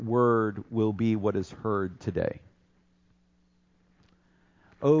word will be what is heard today.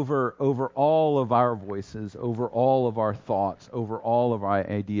 Over all of our voices, over all of our thoughts, over all of our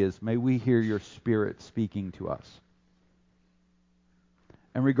ideas, may we hear your Spirit speaking to us.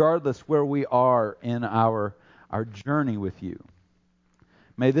 And regardless where we are in our journey with you,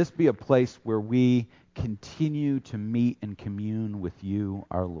 may this be a place where we continue to meet and commune with you,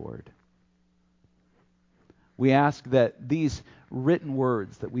 our Lord. We ask that these written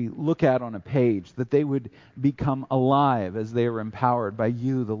words that we look at on a page, that they would become alive as they are empowered by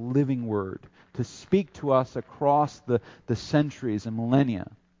you, the living word, to speak to us across the centuries and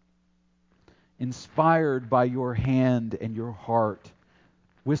millennia, inspired by your hand and your heart,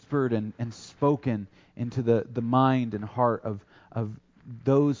 whispered and spoken into the mind and heart of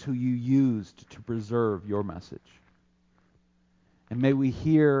those who you used to preserve your message. And may we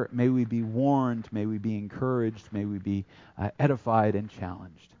hear, may we be warned, may we be encouraged, may we be edified and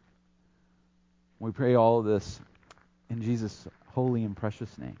challenged. We pray all of this in Jesus' holy and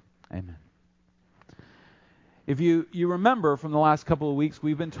precious name. Amen. If you remember from the last couple of weeks,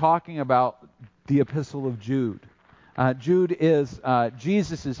 we've been talking about the Epistle of Jude. Jude is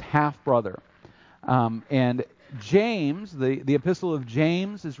Jesus' half-brother. And James, the Epistle of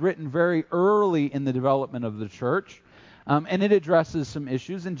James, is written very early in the development of the church. And it addresses some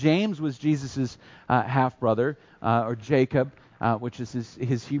issues. And James was Jesus' half-brother, or Jacob, which is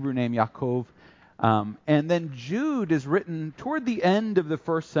his Hebrew name, Yaakov. And then Jude is written toward the end of the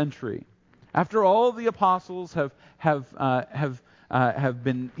first century, after all the apostles have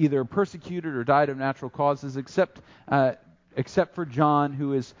been either persecuted or died of natural causes, except for John,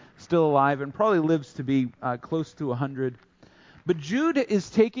 who is still alive and probably lives to be close to 100. But Jude is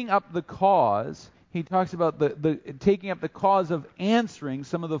taking up the cause. He talks about the taking up the cause of answering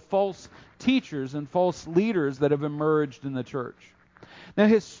some of the false teachers and false leaders that have emerged in the church. Now,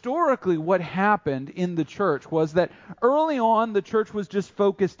 historically, what happened in the church was that early on, the church was just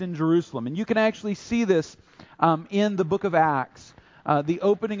focused in Jerusalem. And you can actually see this in the book of Acts. The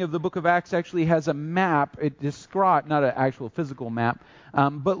opening of the book of Acts actually has a map. It describes, not an actual physical map,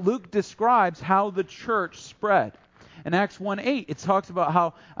 but Luke describes how the church spread. In Acts 1:8, it talks about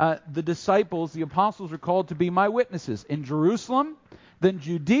how the disciples, the apostles, are called to be my witnesses in Jerusalem, then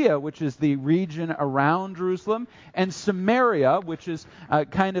Judea, which is the region around Jerusalem, and Samaria, which is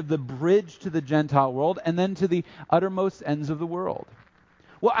kind of the bridge to the Gentile world, and then to the uttermost ends of the world.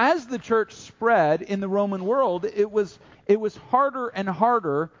 Well, as the church spread in the Roman world, it was harder and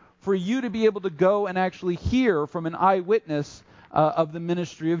harder for you to be able to go and actually hear from an eyewitness of the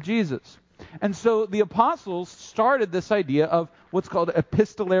ministry of Jesus. And so the apostles started this idea of what's called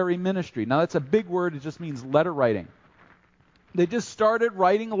epistolary ministry. Now, that's a big word. It just means letter writing. They just started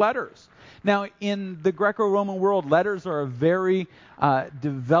writing letters. Now, in the Greco-Roman world, letters are a very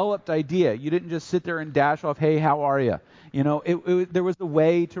developed idea. You didn't just sit there and dash off, hey, how are you? You know, there was a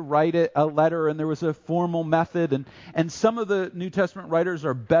way to write a letter, and there was a formal method, and some of the New Testament writers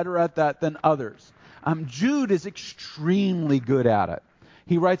are better at that than others. Jude is extremely good at it.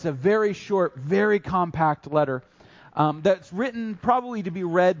 He writes a very short, very compact letter that's written probably to be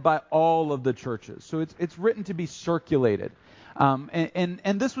read by all of the churches. So it's written to be circulated.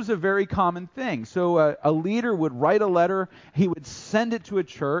 And this was a very common thing. So a leader would write a letter, he would send it to a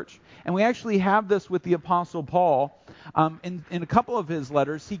church, and we actually have this with the Apostle Paul. In a couple of his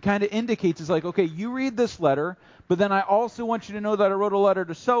letters, he kind of indicates, it's like, okay, you read this letter, but then I also want you to know that I wrote a letter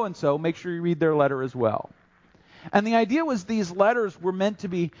to so-and-so. Make sure you read their letter as well. And the idea was these letters were meant to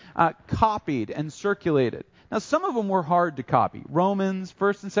be copied and circulated. Now, some of them were hard to copy. Romans,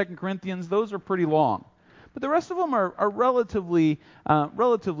 1st and 2nd Corinthians, those are pretty long. But the rest of them are relatively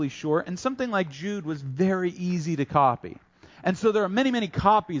short, and something like Jude was very easy to copy. And so there are many, many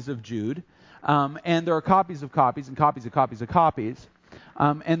copies of Jude, and there are copies of copies and copies of copies of copies.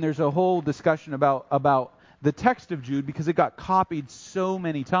 And there's a whole discussion about the text of Jude because it got copied so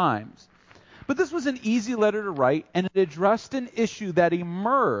many times. But this was an easy letter to write, and it addressed an issue that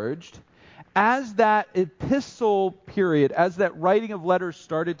emerged as that epistle period, as that writing of letters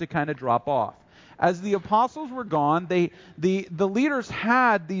started to kind of drop off. As the apostles were gone, the leaders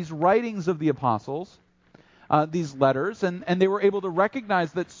had these writings of the apostles, these letters, and they were able to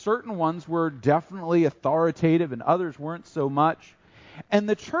recognize that certain ones were definitely authoritative and others weren't so much. And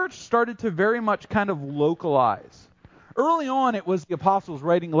the church started to very much kind of localize. Early on, it was the apostles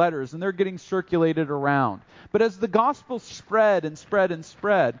writing letters, and they're getting circulated around. But as the gospel spread and spread and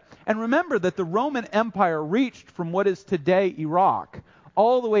spread, and remember that the Roman Empire reached from what is today Iraq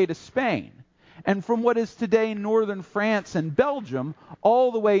all the way to Spain, and from what is today northern France and Belgium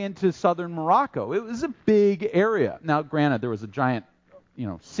all the way into southern Morocco. It was a big area. Now, granted, there was a giant,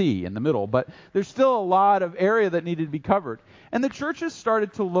 sea in the middle, but there's still a lot of area that needed to be covered. And the churches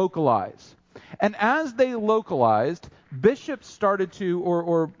started to localize. And as they localized, bishops started to,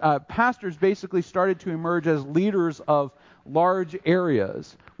 or pastors basically started to emerge as leaders of large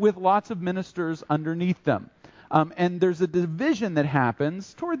areas with lots of ministers underneath them. And there's a division that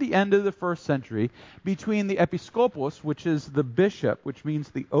happens toward the end of the first century between the episkopos, which is the bishop, which means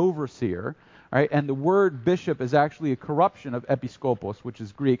the overseer, right? And the word bishop is actually a corruption of episkopos, which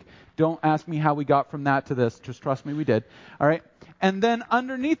is Greek. Don't ask me how we got from that to this. Just trust me, we did. All right? And then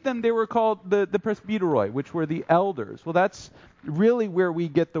underneath them, they were called the presbyteroi, which were the elders. Well, that's really where we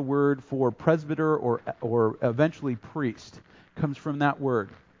get the word for presbyter or eventually priest. Comes from that word.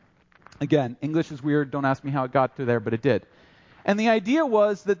 Again, English is weird. Don't ask me how it got to there, but it did. And the idea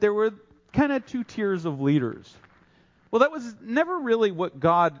was that there were kind of two tiers of leaders. Well, that was never really what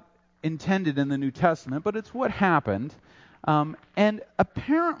God intended in the New Testament, but it's what happened. And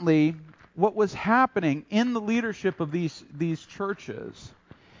apparently, what was happening in the leadership of these churches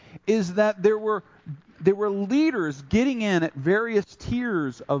is that there were leaders getting in at various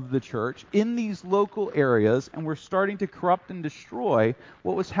tiers of the church in these local areas, and were starting to corrupt and destroy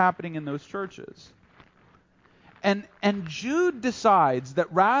what was happening in those churches. And Jude decides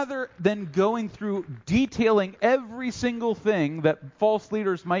that rather than going through detailing every single thing that false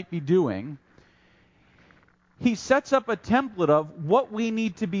leaders might be doing, he sets up a template of what we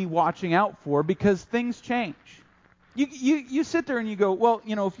need to be watching out for, because things change. You sit there and you go, well,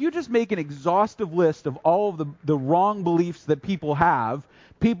 if you just make an exhaustive list of all of the wrong beliefs that people have,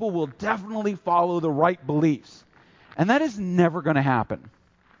 people will definitely follow the right beliefs. And that is never going to happen.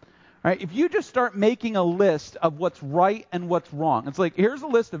 Right? If you just start making a list of what's right and what's wrong, it's like, here's a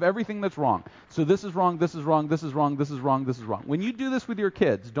list of everything that's wrong. So this is wrong, this is wrong, this is wrong, this is wrong, this is wrong. When you do this with your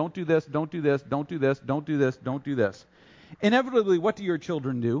kids, don't do this, don't do this, don't do this, don't do this, don't do this. Inevitably, what do your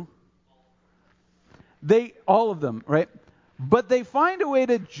children do? All of them, right? But they find a way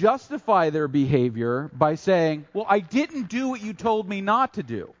to justify their behavior by saying, well, I didn't do what you told me not to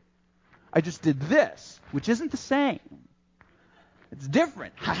do. I just did this, which isn't the same. It's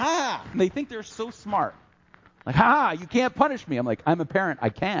different. Ha-ha! And they think they're so smart. Like, ha-ha, you can't punish me. I'm like, I'm a parent. I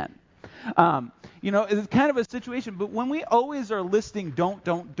can. It's kind of a situation. But when we always are listing don't,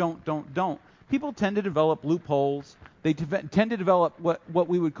 people tend to develop loopholes. They tend to develop what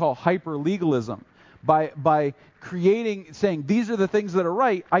we would call hyper-legalism. By saying, these are the things that are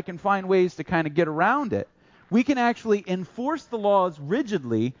right, I can find ways to kind of get around it. We can actually enforce the laws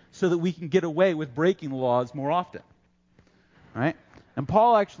rigidly so that we can get away with breaking the laws more often. Right? And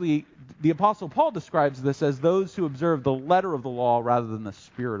the Apostle Paul describes this as those who observe the letter of the law rather than the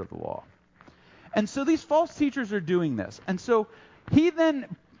spirit of the law. And so these false teachers are doing this. And so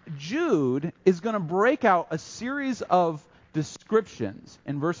Jude is going to break out a series of descriptions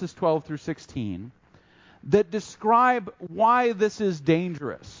in verses 12 through 16 that describe why this is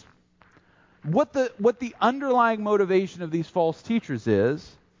dangerous. What the underlying motivation of these false teachers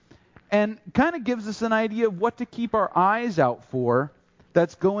is, and kind of gives us an idea of what to keep our eyes out for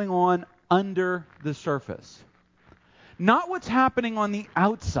that's going on under the surface. Not what's happening on the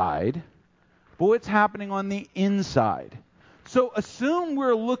outside, but what's happening on the inside. So assume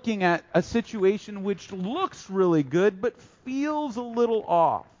we're looking at a situation which looks really good, but feels a little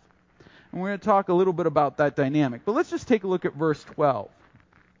off. And we're going to talk a little bit about that dynamic. But let's just take a look at verse 12.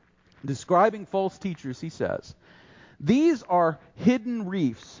 Describing false teachers, he says, these are hidden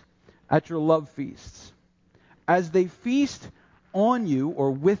reefs at your love feasts, as they feast on you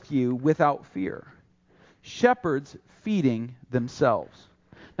or with you without fear. Shepherds feeding themselves.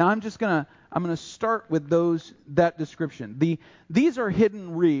 Now I'm going to start with that description. These are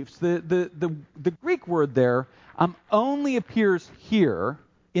hidden reefs. The Greek word there only appears here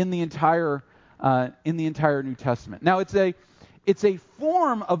in the entire New Testament. Now it's a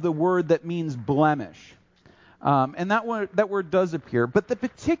form of the word that means blemish, and that word does appear. But the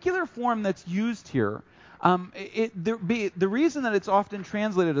particular form that's used here, the reason that it's often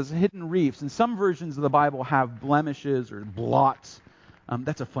translated as hidden reefs, and some versions of the Bible have blemishes or blots.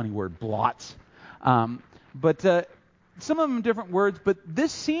 That's a funny word, blots. But some of them different words. But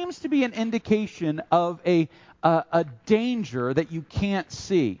this seems to be an indication of a danger that you can't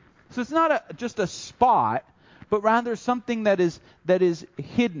see. So it's not just a spot, but rather something that is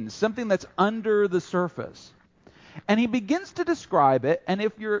hidden, something that's under the surface. And he begins to describe it, and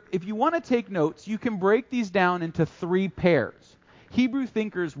if you want to take notes, you can break these down into 3 pairs. Hebrew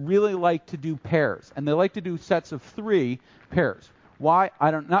thinkers really like to do pairs, and they like to do sets of 3 pairs. Why?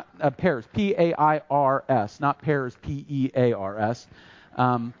 Not pairs, P-A-I-R-S, not pairs, P-E-A-R-S.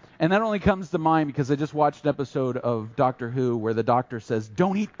 And that only comes to mind because I just watched an episode of Doctor Who where the doctor says,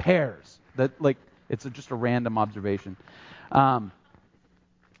 "Don't eat pears." That it's just a random observation. But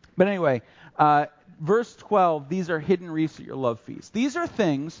anyway, verse 12, these are hidden wreaths at your love feast. These are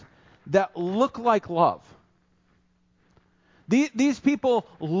things that look like love. These people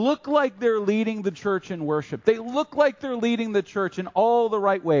look like they're leading the church in worship. They look like they're leading the church in all the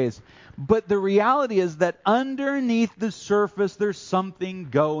right ways. But the reality is that underneath the surface, there's something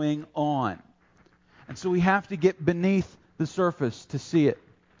going on. And so we have to get beneath the surface to see it.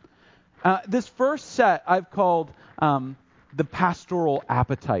 This first set I've called the pastoral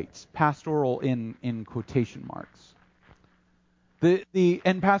appetites. Pastoral in quotation marks.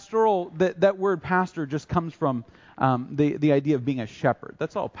 And pastoral, that word pastor just comes from the idea of being a shepherd.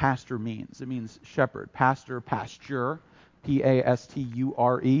 That's all pastor means. It means shepherd. Pastor, pasture,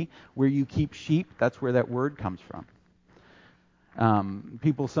 Pasture, where you keep sheep. That's where that word comes from.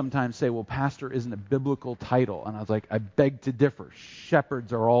 People sometimes say, well, pastor isn't a biblical title. And I was like, I beg to differ.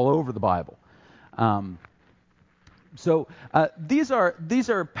 Shepherds are all over the Bible. So these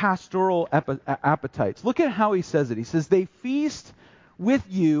are pastoral appetites. Look at how he says it. He says, they feast with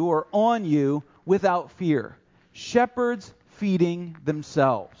you or on you without fear. Shepherds feeding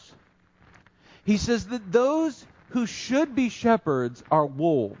themselves. He says that those who should be shepherds are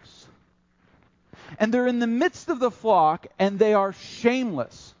wolves. And they're in the midst of the flock, and they are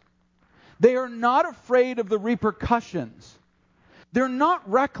shameless. They are not afraid of the repercussions. They're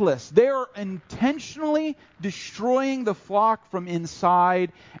not reckless. They are intentionally destroying the flock from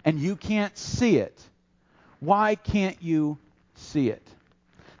inside, and you can't see it. Why can't you see it?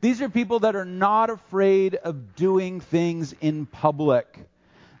 These are people that are not afraid of doing things in public.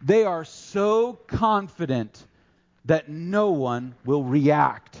 They are so confident that no one will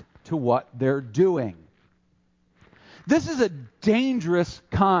react to what they're doing. This is a dangerous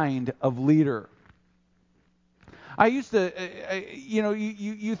kind of leader. I used to,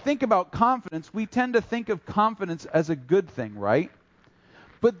 you think about confidence. We tend to think of confidence as a good thing, right?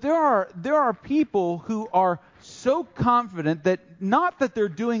 But there are people who are so confident that not that they're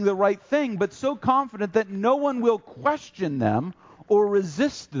doing the right thing, but so confident that no one will question them or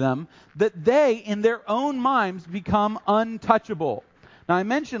resist them, that they, in their own minds, become untouchable. Now, I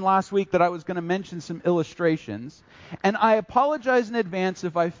mentioned last week that I was going to mention some illustrations, and I apologize in advance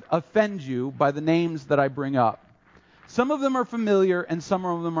if I offend you by the names that I bring up. Some of them are familiar and some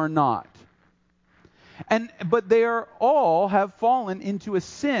of them are not. But they are all have fallen into a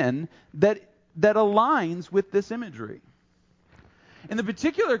sin that aligns with this imagery. In the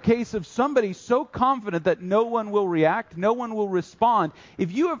particular case of somebody so confident that no one will react, no one will respond,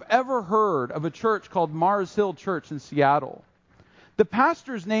 if you have ever heard of a church called Mars Hill Church in Seattle, the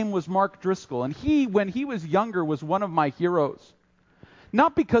pastor's name was Mark Driscoll, and he, when he was younger, was one of my heroes.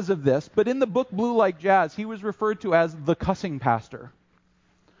 Not because of this, but in the book Blue Like Jazz, he was referred to as the cussing pastor.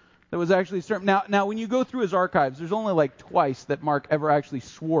 That was actually now when you go through his archives, there's only like twice that Mark ever actually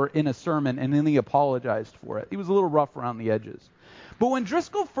swore in a sermon, and then he apologized for it. He was a little rough around the edges. But when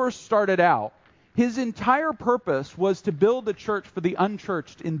Driscoll first started out, his entire purpose was to build a church for the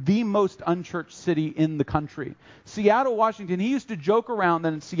unchurched in the most unchurched city in the country. Seattle, Washington. He used to joke around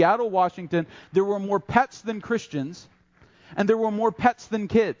that in Seattle, Washington, there were more pets than Christians, and there were more pets than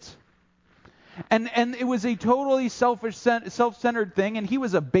kids. And it was a totally self-centered thing, and he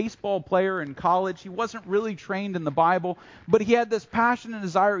was a baseball player in college. He wasn't really trained in the Bible, but he had this passion and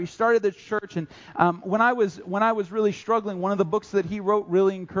desire. He started this church, and when I was really struggling, one of the books that he wrote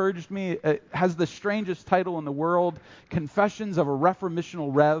really encouraged me. It has the strangest title in the world, Confessions of a Reformissional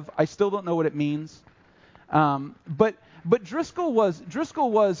Rev. I still don't know what it means. But Driscoll was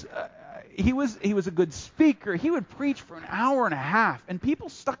he was a good speaker. He would preach for an hour and a half, and people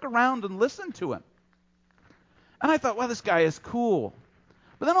stuck around and listened to him. And I thought, well, this guy is cool.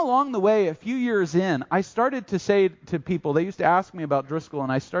 But then along the way, a few years in, I started to say to people, they used to ask me about Driscoll,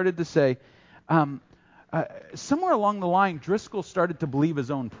 and I started to say, somewhere along the line, Driscoll started to believe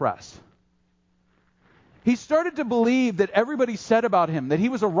his own press. He started to believe that everybody said about him that he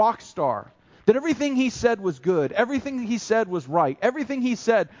was a rock star, that everything he said was good, everything he said was right, everything he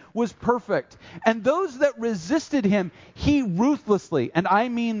said was perfect. And those that resisted him, he ruthlessly, and I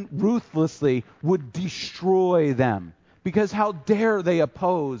mean ruthlessly, would destroy them. Because how dare they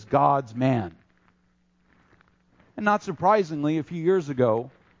oppose God's man? And not surprisingly, a few years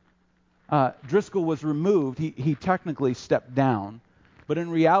ago, Driscoll was removed. He technically stepped down, but in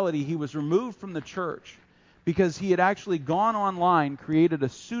reality, he was removed from the church because he had actually gone online, created a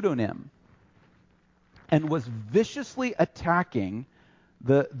pseudonym, and was viciously attacking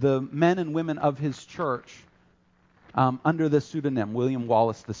the men and women of his church under this pseudonym, William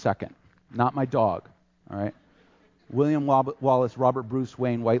Wallace II. Not my dog, all right? William Wallace, Robert Bruce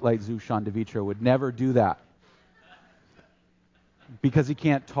Wayne, White Light Zoo, Sean DeVitro would never do that because he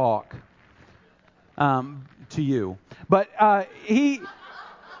can't talk to you. But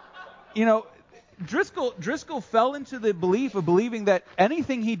Driscoll fell into the belief of believing that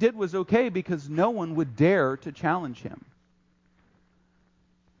anything he did was okay because no one would dare to challenge him.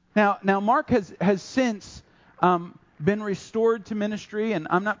 Now Mark has since been restored to ministry, and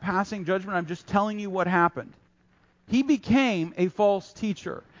I'm not passing judgment, I'm just telling you what happened. He became a false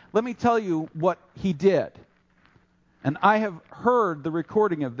teacher. Let me tell you what he did. And I have heard the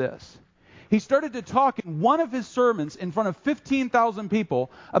recording of this. He started to talk in one of his sermons in front of 15,000 people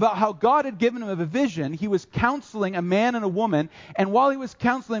about how God had given him a vision. He was counseling a man and a woman, and while he was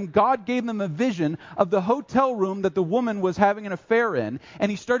counseling, God gave them a vision of the hotel room that the woman was having an affair in, and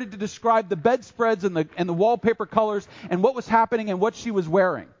he started to describe the bedspreads and the wallpaper colors and what was happening and what she was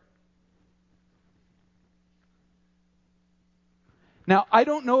wearing. Now, I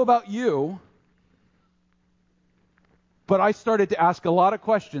don't know about you, but I started to ask a lot of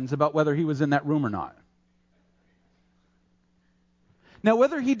questions about whether he was in that room or not. Now,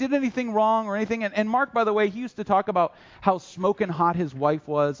 whether he did anything wrong or anything, and Mark, by the way, he used to talk about how smoking hot his wife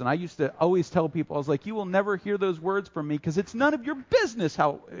was, and I used to always tell people, I was like, you will never hear those words from me because it's none of your business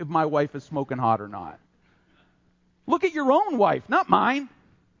if my wife is smoking hot or not. Look at your own wife, not mine.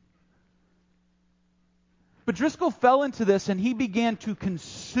 But Driscoll fell into this, and he began to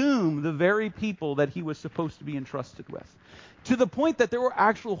consume the very people that he was supposed to be entrusted with, to the point that there were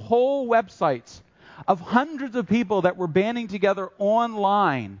actual whole websites of hundreds of people that were banding together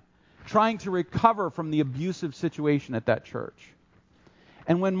online trying to recover from the abusive situation at that church.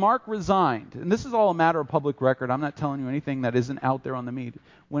 And when Mark resigned, and this is all a matter of public record, I'm not telling you anything that isn't out there on the media.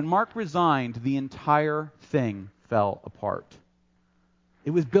 When Mark resigned, the entire thing fell apart.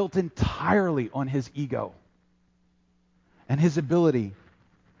 It was built entirely on his ego and his ability.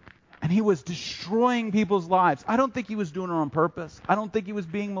 And he was destroying people's lives. I don't think he was doing it on purpose. I don't think he was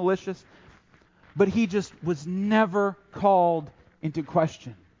being malicious. But he just was never called into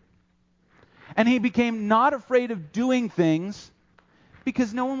question. And he became not afraid of doing things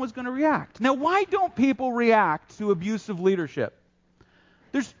because no one was going to react. Now, why don't people react to abusive leadership?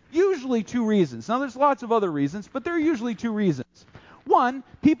 There's usually two reasons. Now, there's lots of other reasons, but there are usually two reasons. One,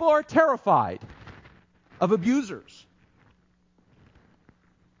 people are terrified of abusers.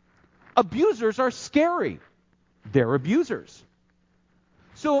 Abusers are scary. They're abusers.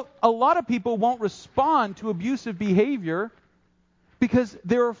 So a lot of people won't respond to abusive behavior because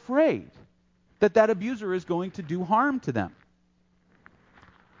they're afraid that that abuser is going to do harm to them.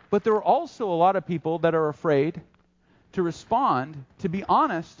 But there are also a lot of people that are afraid to respond, to be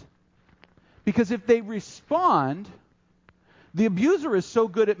honest, because if they respond, the abuser is so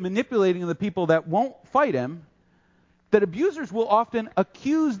good at manipulating the people that won't fight him that abusers will often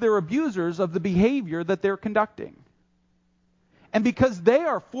accuse their abusers of the behavior that they're conducting. And because they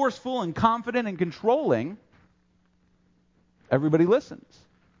are forceful and confident and controlling, everybody listens.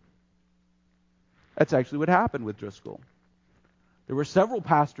 That's actually what happened with Driscoll. There were several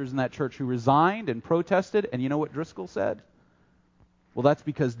pastors in that church who resigned and protested, and you know what Driscoll said? Well, that's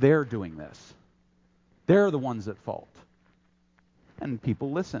because they're doing this. They're the ones at fault. And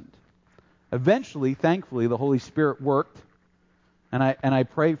people listened. Eventually, thankfully, the Holy Spirit worked, and I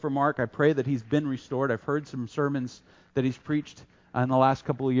pray for Mark. I pray that he's been restored. I've heard some sermons that he's preached in the last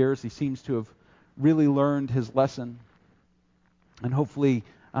couple of years. He seems to have really learned his lesson, and hopefully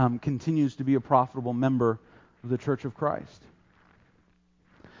continues to be a profitable member of the Church of Christ.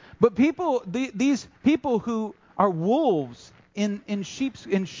 But these people who are wolves in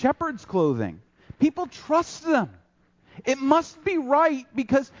shepherd's clothing, people trust them. It must be right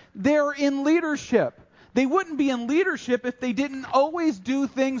because they're in leadership. They wouldn't be in leadership if they didn't always do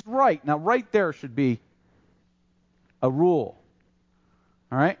things right. Now, right there should be a rule.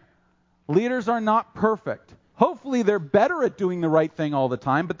 All right? Leaders are not perfect. Hopefully, they're better at doing the right thing all the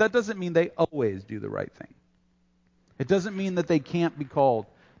time, but that doesn't mean they always do the right thing. It doesn't mean that they can't be called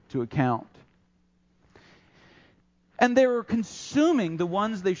to account. And they were consuming the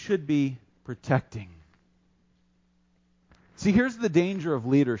ones they should be protecting. See, here's the danger of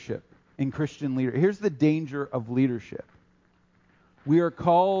leadership in Christian leadership. Here's the danger of leadership. We are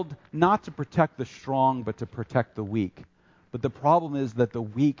called not to protect the strong, but to protect the weak. But the problem is that the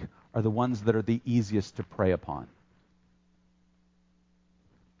weak are the ones that are the easiest to prey upon.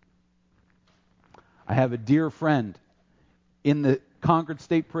 I have a dear friend in the Concord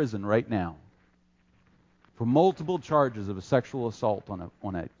State Prison right now for multiple charges of a sexual assault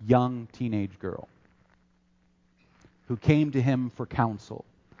on a young teenage girl. who came to him for counsel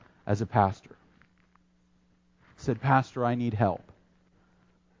as a pastor. Said, "Pastor, I need help."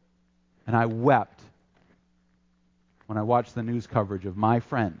 And I wept when I watched the news coverage of my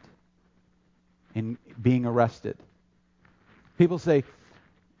friend in being arrested. People say,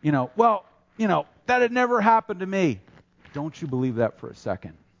 that had never happened to me. Don't you believe that for a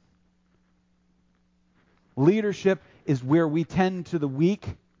second. Leadership is where we tend to the weak,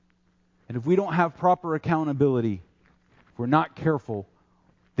 and if we don't have proper accountability, if we're not careful,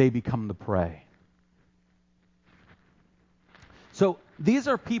 they become the prey. So these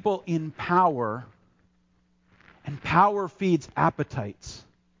are people in power, and power feeds appetites,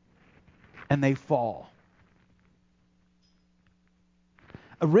 and they fall.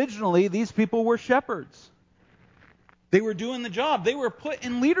 Originally, these people were shepherds. They were doing the job. They were put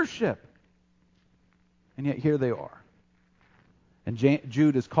in leadership. And yet here they are. And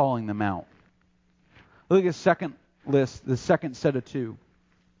Jude is calling them out. Look at the second list, the second set of two.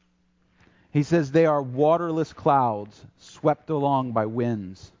 He says they are waterless clouds swept along by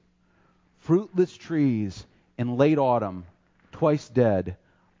winds, fruitless trees in late autumn, twice dead,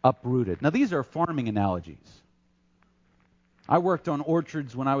 uprooted. Now these are farming analogies. I worked on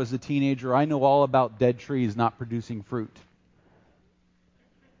orchards when I was a teenager. I know all about dead trees not producing fruit.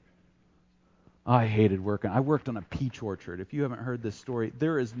 I hated working. I worked on a peach orchard. If you haven't heard this story,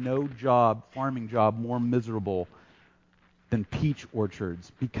 there is no farming job, more miserable than peach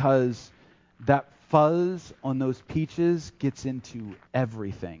orchards, because that fuzz on those peaches gets into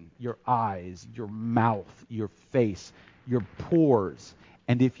everything. Your eyes, your mouth, your face, your pores.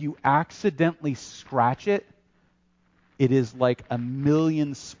 And if you accidentally scratch it, it is like a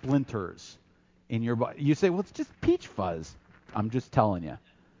million splinters in your body. You say, well, it's just peach fuzz. I'm just telling you.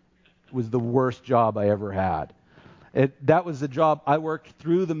 It was the worst job I ever had. That was the job. I worked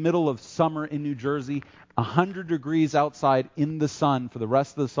through the middle of summer in New Jersey, 100 degrees outside in the sun for the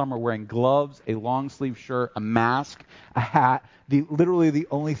rest of the summer, wearing gloves, a long sleeve shirt, a mask, a hat. Literally the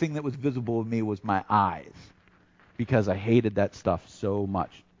only thing that was visible of me was my eyes, because I hated that stuff so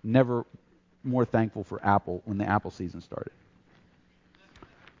much. Never more thankful for Apple when the apple season started,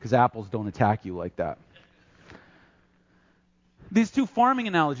 because apples don't attack you like that. These two farming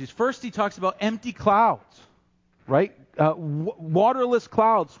analogies. First, he talks about empty clouds, right? Waterless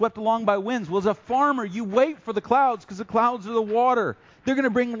clouds swept along by winds. Well, as a farmer, you wait for the clouds because the clouds are the water. They're going to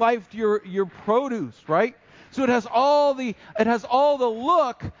bring life to your produce, right? So it has all the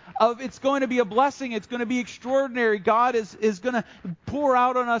look of it's going to be a blessing. It's going to be extraordinary. God is going to pour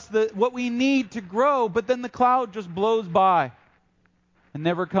out on us what we need to grow. But then the cloud just blows by and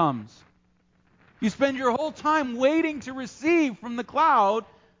never comes. You spend your whole time waiting to receive from the cloud,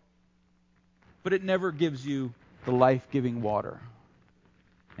 but it never gives you the life-giving water.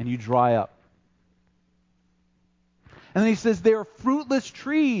 And you dry up. And then he says they are fruitless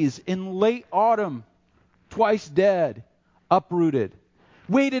trees in late autumn, twice dead, uprooted.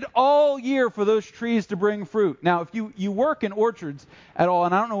 Waited all year for those trees to bring fruit. Now, if you work in orchards at all,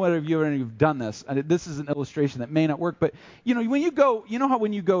 and I don't know whether you've done this, and this is an illustration that may not work, but when you go, how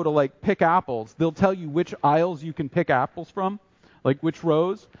when you go to like pick apples, they'll tell you which aisles you can pick apples from, like which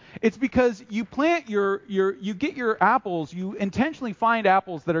rows. It's because you plant you get your apples, you intentionally find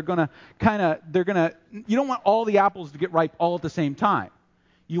apples that are going to you don't want all the apples to get ripe all at the same time.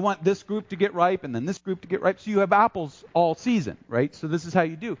 You want this group to get ripe and then this group to get ripe, so you have apples all season, right? So this is how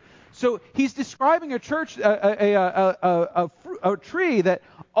you do. So he's describing a church, a tree that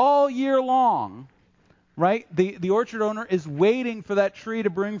all year long, right? The orchard owner is waiting for that tree to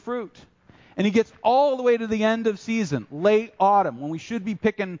bring fruit. And he gets all the way to the end of season, late autumn, when we should be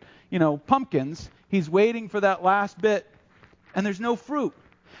picking, pumpkins. He's waiting for that last bit, and there's no fruit.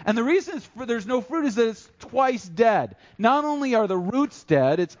 And the reason there's no fruit is that it's twice dead. Not only are the roots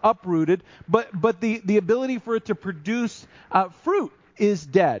dead, it's uprooted, but the ability for it to produce fruit is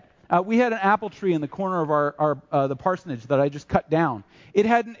dead. We had an apple tree in the corner of the parsonage that I just cut down. It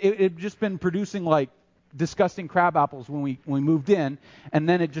had just been producing like disgusting crab apples when we moved in, and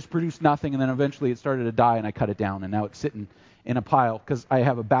then it just produced nothing, and then eventually it started to die, and I cut it down, and now it's sitting in a pile because I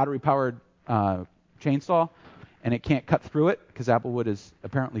have a battery-powered chainsaw, and it can't cut through it because applewood is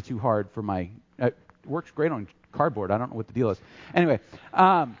apparently too hard for my... It works great on cardboard. I don't know what the deal is. Anyway,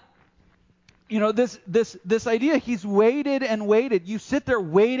 this idea, he's waited and waited. You sit there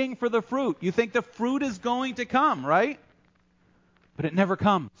waiting for the fruit. You think the fruit is going to come, right? But it never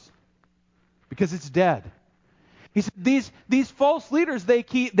comes because it's dead. He said, these false leaders, they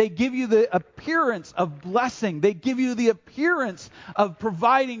give you the appearance of blessing. They give you the appearance of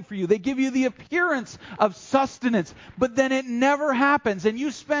providing for you. They give you the appearance of sustenance. But then it never happens. And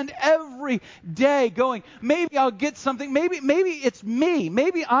you spend every day going, maybe I'll get something. Maybe it's me.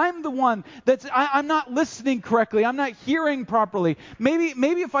 Maybe I'm the one I'm not listening correctly. I'm not hearing properly. Maybe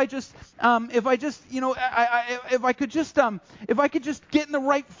if I could just get in the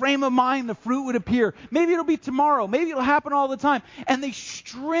right frame of mind, the fruit would appear. Maybe it'll be tomorrow. Maybe it'll happen all the time. And they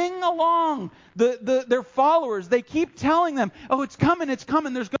string along their followers. They keep telling them, oh, it's coming.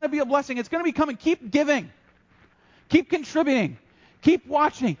 There's going to be a blessing. It's going to be coming. Keep giving. Keep contributing. Keep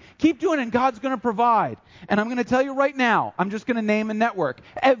watching. Keep doing it, and God's going to provide. And I'm going to tell you right now, I'm just going to name a network.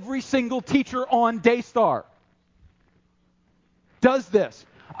 Every single teacher on Daystar does this.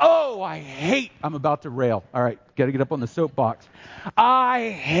 Oh, I'm about to rail. All right, got to get up on the soapbox. I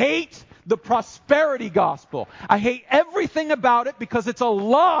hate the prosperity gospel. I hate everything about it because it's a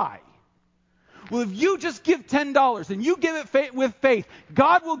lie. Well, if you just give $10 and you give it with faith,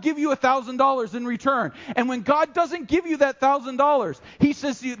 God will give you $1,000 in return. And when God doesn't give you that $1,000, He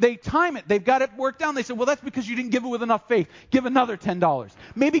says they time it. They've got it worked down. They say, well, that's because you didn't give it with enough faith. Give another $10.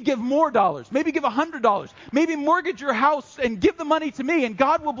 Maybe give more dollars. Maybe give $100. Maybe mortgage your house and give the money to me, and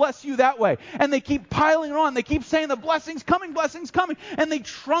God will bless you that way. And they keep piling it on. They keep saying the blessing's coming. And they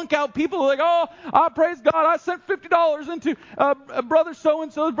trunk out people like, oh, praise God, I sent $50 into brother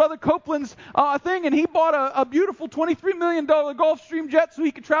so-and-so's, brother Copeland's thing, and he bought a beautiful $23 million Gulfstream jet so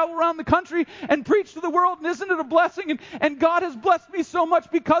he could travel around the country and preach to the world. And isn't it a blessing? And God has blessed me so much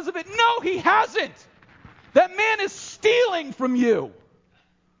because of it. No, He hasn't. That man is stealing from you.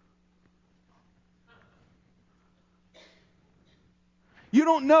 You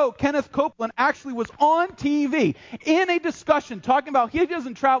don't know Kenneth Copeland actually was on TV in a discussion talking about he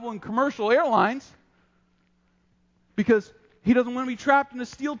doesn't travel in commercial airlines because he doesn't want to be trapped in a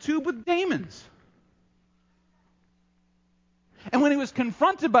steel tube with demons. And when he was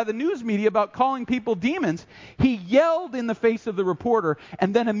confronted by the news media about calling people demons, he yelled in the face of the reporter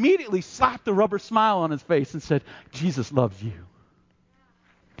and then immediately slapped a rubber smile on his face and said, Jesus loves you.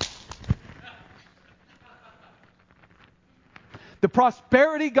 The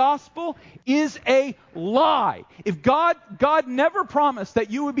prosperity gospel is a lie. If God never promised that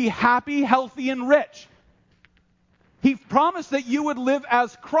you would be happy, healthy, and rich. He promised that you would live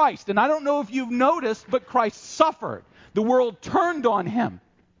as Christ. And I don't know if you've noticed, but Christ suffered. The world turned on Him.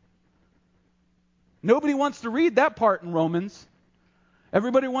 Nobody wants to read that part in Romans.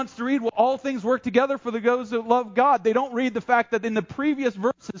 Everybody wants to read, well, all things work together for those that love God. They don't read the fact that in the previous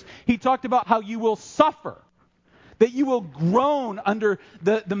verses, He talked about how you will suffer. That you will groan under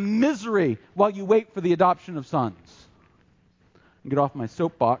the misery while you wait for the adoption of sons. Get off my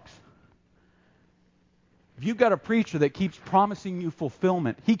soapbox. If you've got a preacher that keeps promising you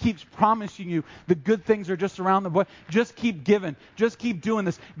fulfillment, he keeps promising you the good things are just around the way, just keep giving, just keep doing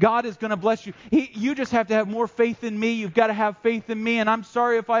this. God is going to bless you. You just have to have more faith in me. You've got to have faith in me, and I'm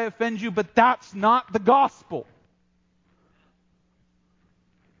sorry if I offend you, but that's not the gospel.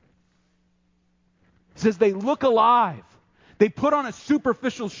 It says they look alive. They put on a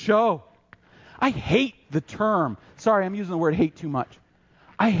superficial show. I hate the term. Sorry, I'm using the word hate too much.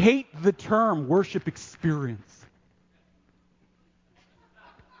 I hate the term worship experience.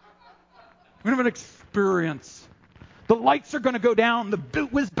 We're going to have an experience. The lights are going to go down. The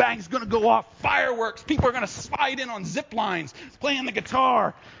whiz bang's going to go off. Fireworks. People are going to slide in on zip lines, playing the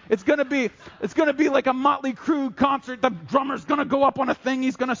guitar. It's going to be like a Motley Crue concert. The drummer's going to go up on a thing.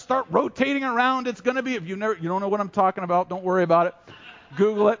 He's going to start rotating around. It's going to be, if you don't know what I'm talking about, don't worry about it.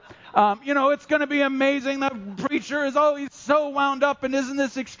 Google it. It's going to be amazing. The preacher is, he's so wound up, and isn't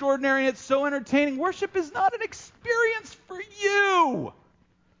this extraordinary? It's so entertaining. Worship is not an experience for you.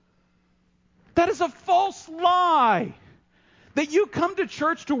 That is a false lie. That you come to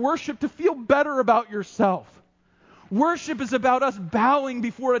church to worship to feel better about yourself. Worship is about us bowing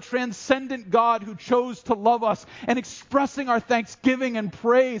before a transcendent God who chose to love us and expressing our thanksgiving and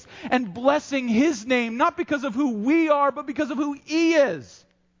praise and blessing His name, not because of who we are, but because of who He is.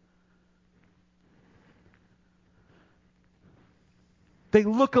 They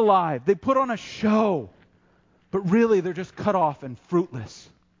look alive. They put on a show, but really they're just cut off and fruitless.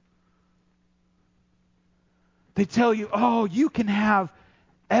 They tell you, you can have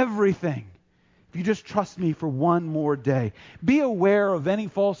everything if you just trust me for one more day. Be aware of any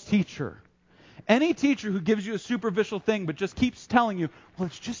false teacher. Any teacher who gives you a superficial thing but just keeps telling you, well,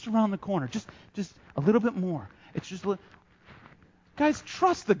 it's just around the corner. Just a little bit more. It's just a little. Guys,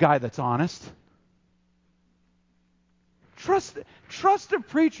 trust the guy that's honest. Trust a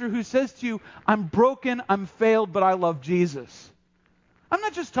preacher who says to you, I'm broken, I'm failed, but I love Jesus. I'm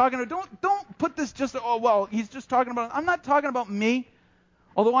not just talking about, don't put this just, oh, well, he's just talking about, I'm not talking about me,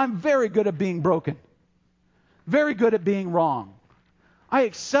 although I'm very good at being broken, very good at being wrong. I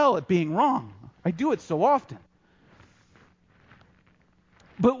excel at being wrong. I do it so often.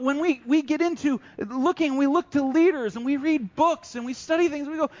 But when we get into looking, we look to leaders and we read books and we study things,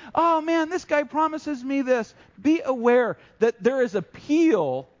 we go, oh man, this guy promises me this. Be aware that there is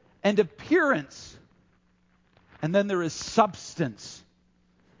appeal and appearance, and then there is substance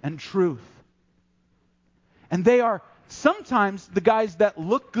and truth. And they are, sometimes the guys that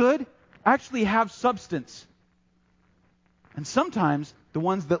look good actually have substance. And sometimes the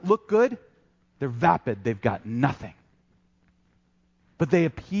ones that look good, they're vapid, they've got nothing. But they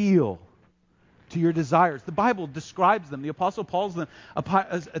appeal to your desires. The Bible describes them. The Apostle Paul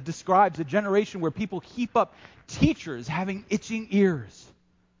describes a generation where people heap up teachers having itching ears,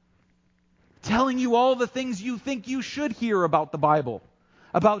 telling you all the things you think you should hear about the Bible,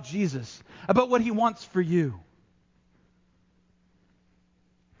 about Jesus, about what He wants for you.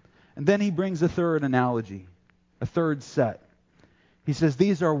 And then he brings a third analogy, a third set. He says,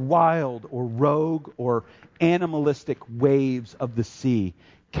 these are wild or rogue or animalistic waves of the sea,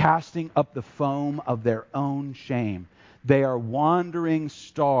 casting up the foam of their own shame. They are wandering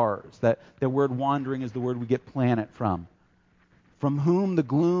stars. That the word wandering is the word we get planet from whom the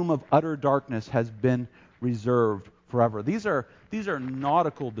gloom of utter darkness has been reserved forever. These are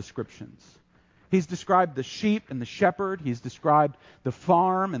nautical descriptions. He's described the sheep and the shepherd. He's described the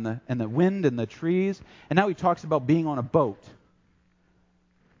farm and the wind and the trees. And now he talks about being on a boat.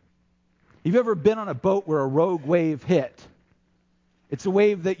 You've ever been on a boat where a rogue wave hit? It's a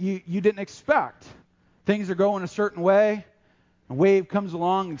wave that you didn't expect. Things are going a certain way. A wave comes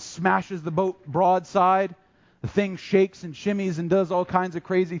along and smashes the boat broadside. The thing shakes and shimmies and does all kinds of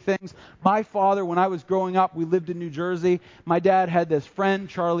crazy things. My father, when I was growing up, we lived in New Jersey. My dad had this friend,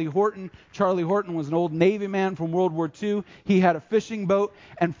 Charlie Horton. Charlie Horton was an old Navy man from World War II. He had a fishing boat,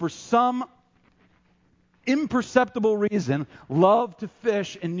 and for some imperceptible reason, loved to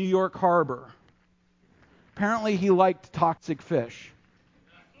fish in New York Harbor. Apparently, he liked toxic fish.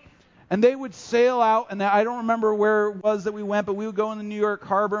 And they would sail out, and I don't remember where it was that we went, but we would go in the New York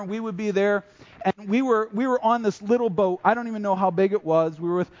Harbor, and we would be there. And we were on this little boat. I don't even know how big it was. We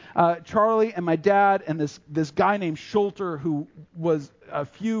were with Charlie and my dad and this guy named Schulter, who was a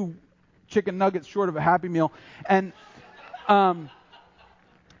few chicken nuggets short of a Happy Meal. And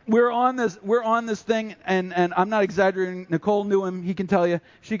we're on this thing, and I'm not exaggerating. Nicole knew him. He can tell you.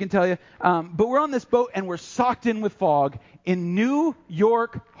 She can tell you. But we're on this boat, and we're socked in with fog in New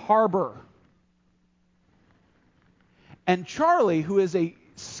York Harbor. And Charlie, who is a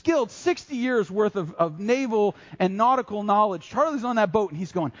skilled 60 years worth of naval and nautical knowledge, Charlie's on that boat, and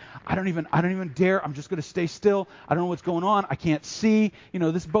he's going, I don't even dare. I'm just going to stay still. I don't know what's going on. I can't see.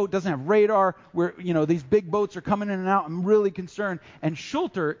 This boat doesn't have radar. These big boats are coming in and out. I'm really concerned. And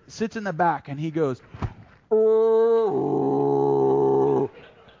Schulter sits in the back, and he goes, oh.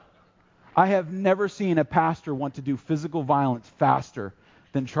 I have never seen a pastor want to do physical violence faster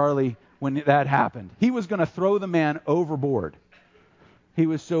than Charlie when that happened. He was going to throw the man overboard. He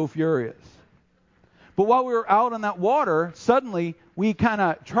was so furious. But while we were out on that water, suddenly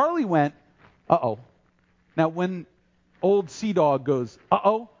Charlie went, uh-oh. Now when old Sea Dog goes,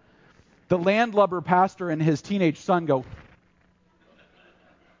 uh-oh, the landlubber pastor and his teenage son go.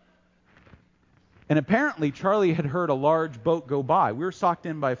 And apparently Charlie had heard a large boat go by. We were socked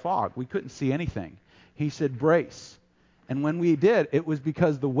in by fog. We couldn't see anything. He said, brace. And when we did, it was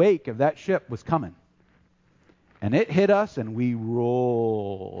because the wake of that ship was coming. And it hit us, and we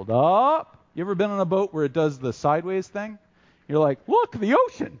rolled up. You ever been on a boat where it does the sideways thing? You're like, look, the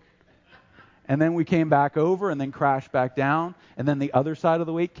ocean. And then we came back over and then crashed back down. And then the other side of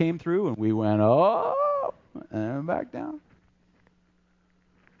the wake came through, and we went up and then back down.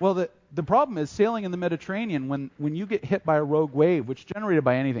 Well, the problem is sailing in the Mediterranean, when you get hit by a rogue wave, which is generated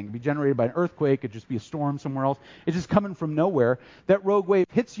by anything, it could be generated by an earthquake, it could just be a storm somewhere else, it's just coming from nowhere, that rogue wave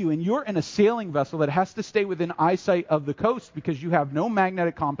hits you, and you're in a sailing vessel that has to stay within eyesight of the coast because you have no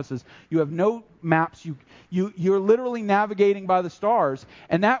magnetic compasses, you have no maps, you're literally navigating by the stars,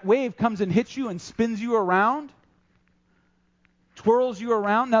 and that wave comes and hits you and spins you around, twirls you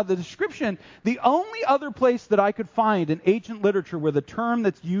around. Now, the description, the only other place that I could find in ancient literature where the term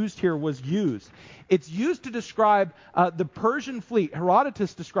that's used here was used, it's used to describe the Persian fleet.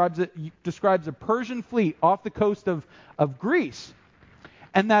 Herodotus describes a Persian fleet off the coast of Greece,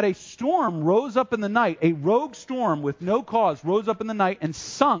 and that a storm rose up in the night, a rogue storm with no cause rose up in the night and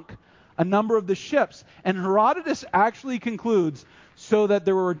sunk a number of the ships. And Herodotus actually concludes so that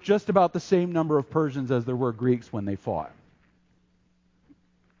there were just about the same number of Persians as there were Greeks when they fought.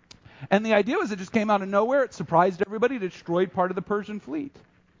 And the idea was it just came out of nowhere. It surprised everybody. It destroyed part of the Persian fleet.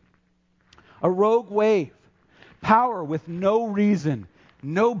 A rogue wave. Power with no reason,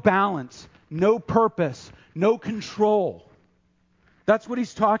 no balance, no purpose, no control. That's what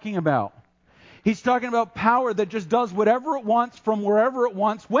he's talking about. He's talking about power that just does whatever it wants, from wherever it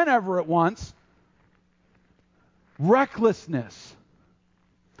wants, whenever it wants. Recklessness.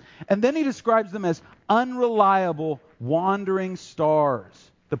 And then he describes them as unreliable, wandering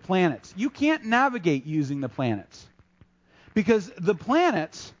stars, the planets. You can't navigate using the planets because the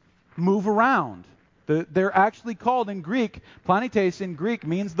planets move around. They're actually called in Greek, planetes in Greek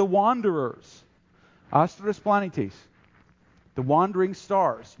means the wanderers. Astros planetes, the wandering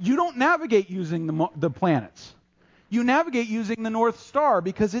stars. You don't navigate using the planets. You navigate using the North Star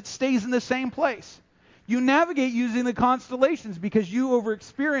because it stays in the same place. You navigate using the constellations because you, over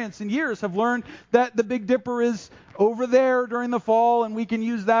experience and years, have learned that the Big Dipper is over there during the fall, and we can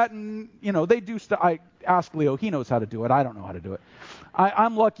use that. And, they do stuff. I ask Leo. He knows how to do it. I don't know how to do it.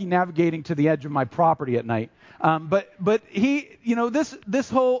 I'm lucky navigating to the edge of my property at night. But he, this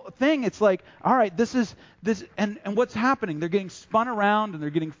whole thing, it's like, all right, this, and what's happening? They're getting spun around and they're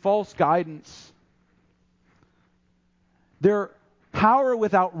getting false guidance. They're power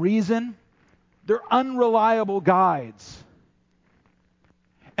without reason. They're unreliable guides.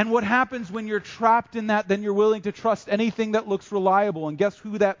 And what happens when you're trapped in that, then you're willing to trust anything that looks reliable. And guess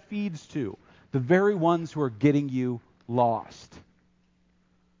who that feeds to? The very ones who are getting you lost.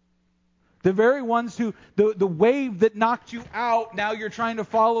 The very ones who, the wave that knocked you out, now you're trying to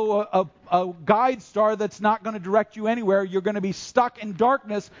follow a guide star that's not going to direct you anywhere. You're going to be stuck in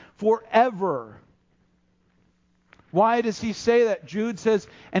darkness forever. Why does he say that? Jude says,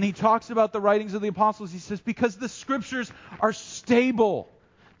 and he talks about the writings of the apostles, he says, because the scriptures are stable.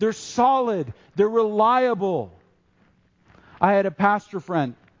 They're solid. They're reliable. I had a pastor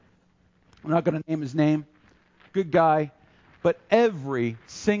friend. I'm not going to name his name. Good guy. But every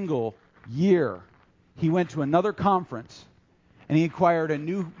single year, he went to another conference and he acquired a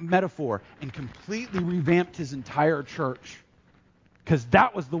new metaphor and completely revamped his entire church because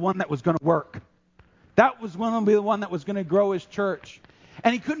that was the one that was going to work. That was going to be the one that was going to grow his church.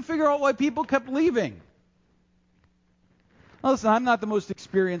 And he couldn't figure out why people kept leaving. Now listen, I'm not the most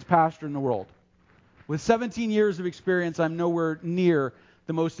experienced pastor in the world. With 17 years of experience, I'm nowhere near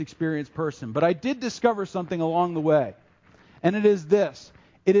the most experienced person. But I did discover something along the way. And it is this.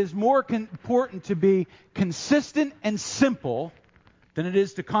 It is more important to be consistent and simple than it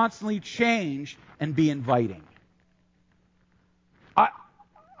is to constantly change and be inviting.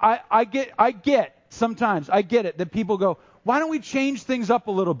 I get sometimes it that people go, why don't we change things up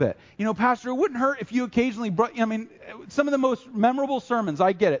a little bit? Pastor, it wouldn't hurt if you occasionally brought, some of the most memorable sermons,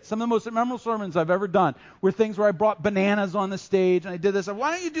 I get it. Some of the most memorable sermons I've ever done were things where I brought bananas on the stage and I did this.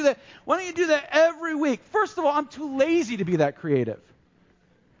 Why don't you do that? Why don't you do that every week? First of all, I'm too lazy to be that creative.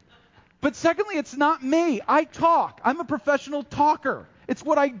 But secondly, it's not me. I talk. I'm a professional talker. It's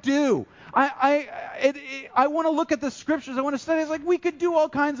what I do. I want to look at the scriptures. I want to study. It's like we could do all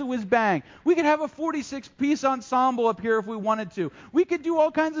kinds of whiz-bang. We could have a 46-piece ensemble up here if we wanted to. We could do all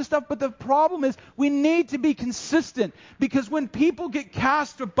kinds of stuff. But the problem is we need to be consistent because when people get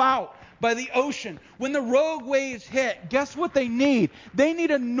cast about by the ocean, when the rogue waves hit, guess what they need? They need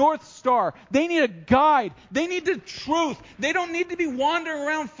a North Star. They need a guide. They need the truth. They don't need to be wandering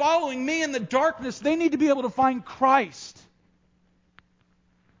around following me in the darkness. They need to be able to find Christ.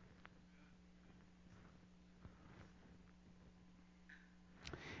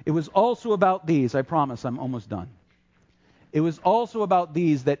 It was also about these, I promise I'm almost done. It was also about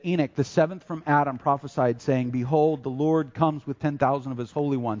these that Enoch, the seventh from Adam, prophesied, saying, behold, the Lord comes with 10,000 of his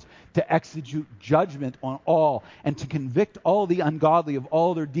holy ones to execute judgment on all and to convict all the ungodly of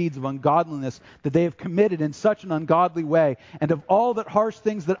all their deeds of ungodliness that they have committed in such an ungodly way, and of all that harsh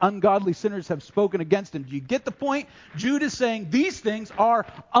things that ungodly sinners have spoken against him. Do you get the point? Jude is saying these things are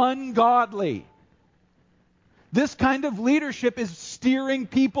ungodly. This kind of leadership is steering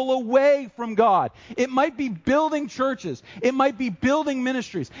people away from God. It might be building churches. It might be building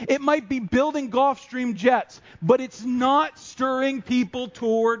ministries. It might be building Gulfstream jets. But it's not stirring people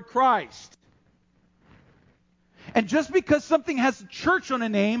toward Christ. And just because something has church on a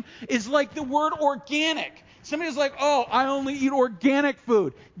name is like the word organic. Somebody's like, oh, I only eat organic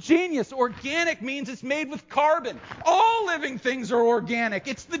food. Genius. Organic means it's made with carbon. All living things are organic.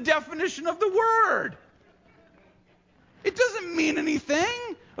 It's the definition of the word. It doesn't mean anything.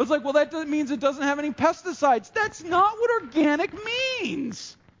 I was like, well, that means it doesn't have any pesticides. That's not what organic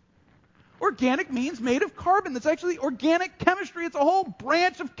means. Organic means made of carbon. That's actually organic chemistry. It's a whole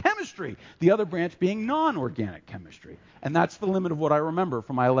branch of chemistry. The other branch being non-organic chemistry. And that's the limit of what I remember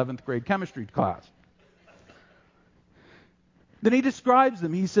from my 11th grade chemistry class. Then he describes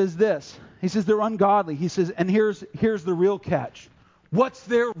them. He says this. He says they're ungodly. He says, and here's the real catch. What's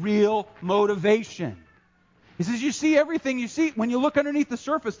their real motivation? He says, you see everything you see. When you look underneath the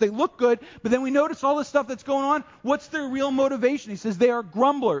surface, they look good, but then we notice all this stuff that's going on. What's their real motivation? He says, they are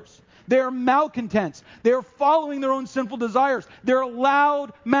grumblers. They are malcontents. They are following their own sinful desires. They're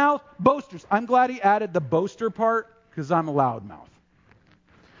loud-mouthed boasters. I'm glad he added the boaster part, because I'm a loudmouth.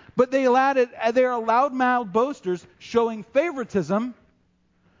 But they are loud-mouthed boasters showing favoritism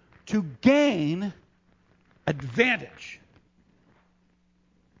to gain advantage.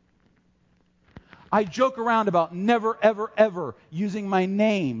 I joke around about never, ever, ever using my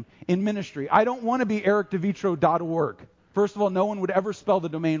name in ministry. I don't want to be ericdevitro.org. First of all, no one would ever spell the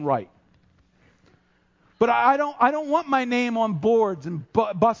domain right. But I don't want my name on boards and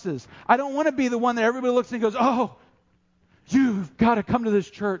buses. I don't want to be the one that everybody looks and goes, oh, you've got to come to this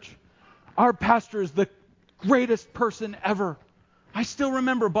church. Our pastor is the greatest person ever. I still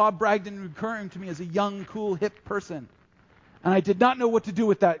remember Bob Bragdon referring to me as a young, cool, hip person. And I did not know what to do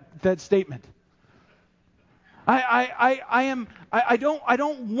with that statement. I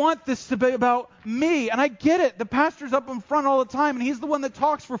don't want this to be about me. And I get it. The pastor's up in front all the time, and he's the one that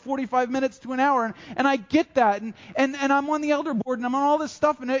talks for 45 minutes to an hour. And I get that. And I'm on the elder board, and I'm on all this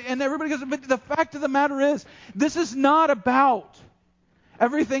stuff, and everybody goes, but the fact of the matter is, this is not about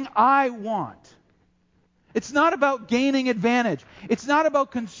everything I want. It's not about gaining advantage. It's not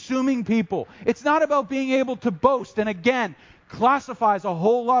about consuming people. It's not about being able to boast. And again, classifies a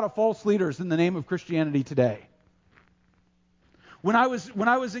whole lot of false leaders in the name of Christianity today. When I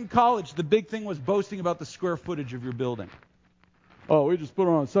was in college, the big thing was boasting about the square footage of your building. Oh, we just put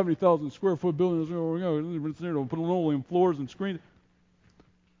on a 70,000 square foot building. Put linoleum floors and screens.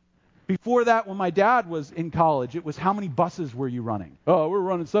 Before that, when my dad was in college, it was how many buses were you running? Oh, we're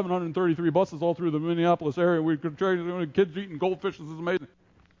running 733 buses all through the Minneapolis area. We're kids eating goldfish. This is amazing.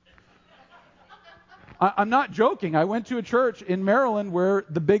 I'm not joking. I went to a church in Maryland where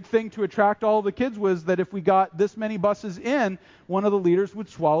the big thing to attract all the kids was that if we got this many buses in, one of the leaders would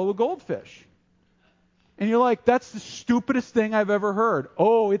swallow a goldfish. And you're like, that's the stupidest thing I've ever heard.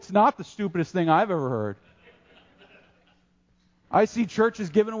 Oh, it's not the stupidest thing I've ever heard. I see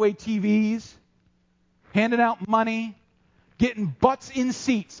churches giving away TVs, handing out money, getting butts in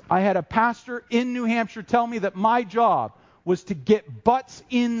seats. I had a pastor in New Hampshire tell me that my job was to get butts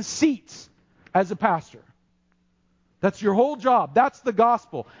in seats as a pastor. That's your whole job. That's the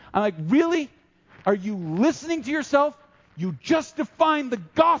gospel. I'm like, really? Are you listening to yourself? You just defined the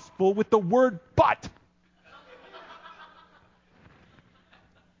gospel with the word but.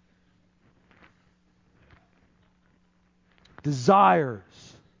 Desires,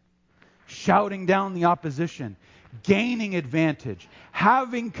 shouting down the opposition, gaining advantage,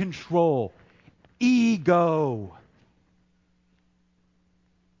 having control, ego.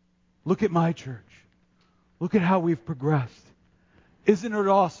 Look at my church. Look at how we've progressed. Isn't it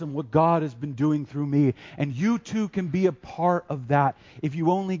awesome what God has been doing through me? And you too can be a part of that if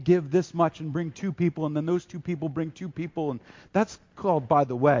you only give this much and bring 2 people, and then those 2 people bring 2 people. And that's called, by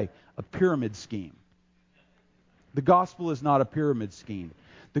the way, a pyramid scheme. The gospel is not a pyramid scheme.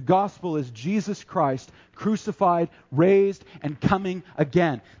 The gospel is Jesus Christ crucified, raised, and coming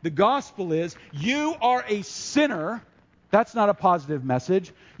again. The gospel is you are a sinner. That's not a positive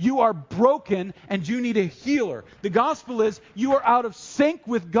message. You are broken and you need a healer. The gospel is you are out of sync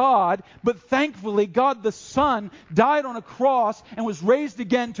with God, but thankfully God the Son died on a cross and was raised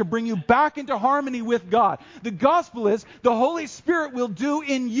again to bring you back into harmony with God. The gospel is the Holy Spirit will do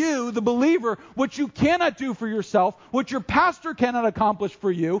in you, the believer, what you cannot do for yourself, what your pastor cannot accomplish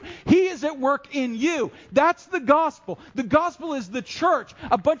for you. He is at work in you. That's the gospel. The gospel is the church,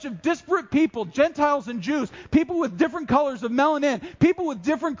 a bunch of disparate people, Gentiles and Jews, people with different colors of melanin, people with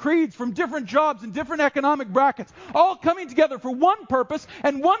different creeds from different jobs and different economic brackets, all coming together for one purpose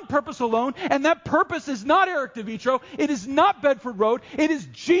and one purpose alone, and that purpose is not Eric DeVitro, it is not Bedford Road, it is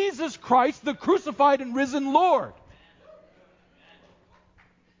Jesus Christ, the crucified and risen Lord.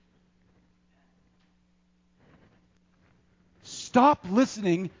 Stop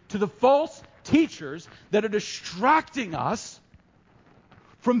listening to the false teachers that are distracting us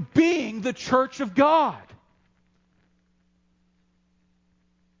from being the church of God.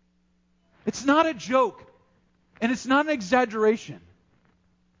 It's not a joke, and it's not an exaggeration.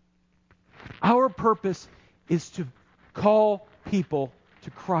 Our purpose is to call people to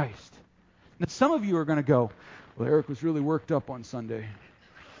Christ. Now, some of you are going to go, well, Eric was really worked up on Sunday.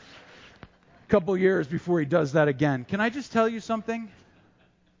 couple years before he does that again. Can I just tell you something?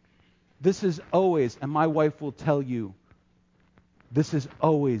 This is always, and my wife will tell you, this is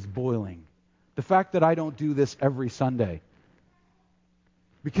always boiling. The fact that I don't do this every Sunday.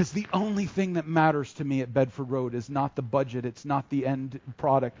 Because the only thing that matters to me at Bedford Road is not the budget. It's not the end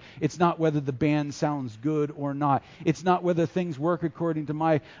product. It's not whether the band sounds good or not. It's not whether things work according to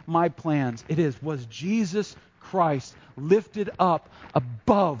my plans. It is, was Jesus Christ lifted up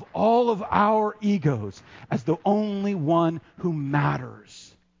above all of our egos as the only one who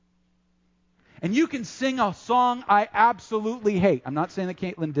matters. And you can sing a song I absolutely hate. I'm not saying that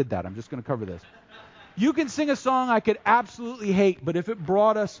Caitlin did that. I'm just going to cover this. You can sing a song I could absolutely hate, but if it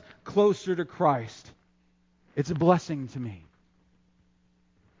brought us closer to Christ, it's a blessing to me.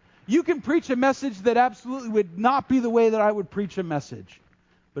 You can preach a message that absolutely would not be the way that I would preach a message,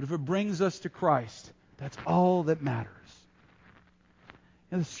 but if it brings us to Christ, that's all that matters.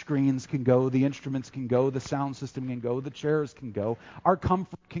 The screens can go, the instruments can go, the sound system can go, the chairs can go, our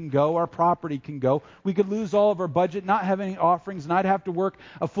comfort can go, our property can go. We could lose all of our budget, not have any offerings, and I'd have to work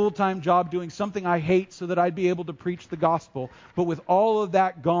a full-time job doing something I hate so that I'd be able to preach the gospel. But with all of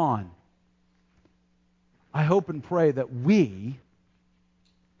that gone, I hope and pray that we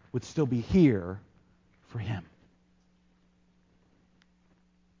would still be here for Him.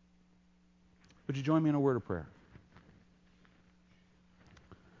 Would you join me in a word of prayer?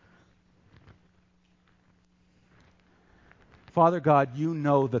 Father God, you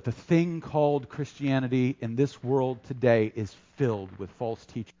know that the thing called Christianity in this world today is filled with false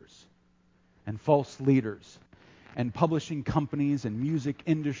teachers and false leaders and publishing companies and music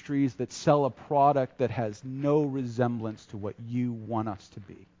industries that sell a product that has no resemblance to what you want us to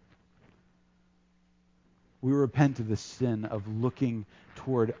be. We repent of the sin of looking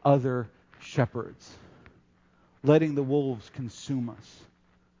toward other shepherds, letting the wolves consume us.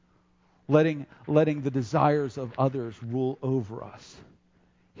 Letting the desires of others rule over us.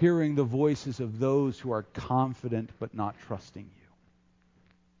 Hearing the voices of those who are confident but not trusting you.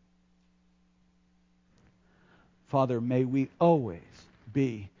 Father, may we always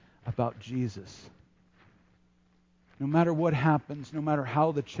be about Jesus. No matter what happens, no matter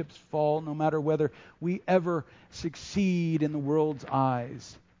how the chips fall, no matter whether we ever succeed in the world's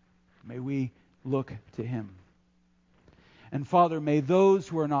eyes, may we look to Him. And Father, may those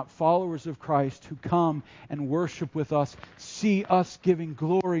who are not followers of Christ who come and worship with us see us giving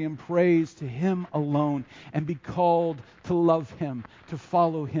glory and praise to Him alone and be called to love Him, to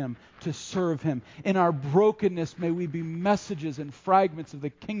follow Him, to serve Him. In our brokenness, may we be messages and fragments of the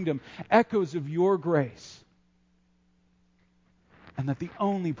kingdom, echoes of your grace. And that the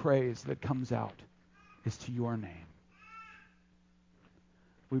only praise that comes out is to your name.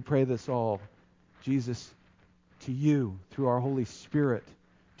 We pray this all, Jesus, to you through our Holy Spirit,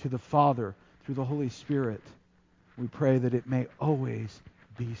 to the Father through the Holy Spirit. We pray that it may always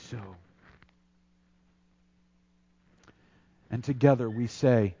be so. And together we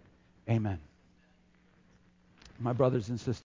say, Amen. My brothers and sisters,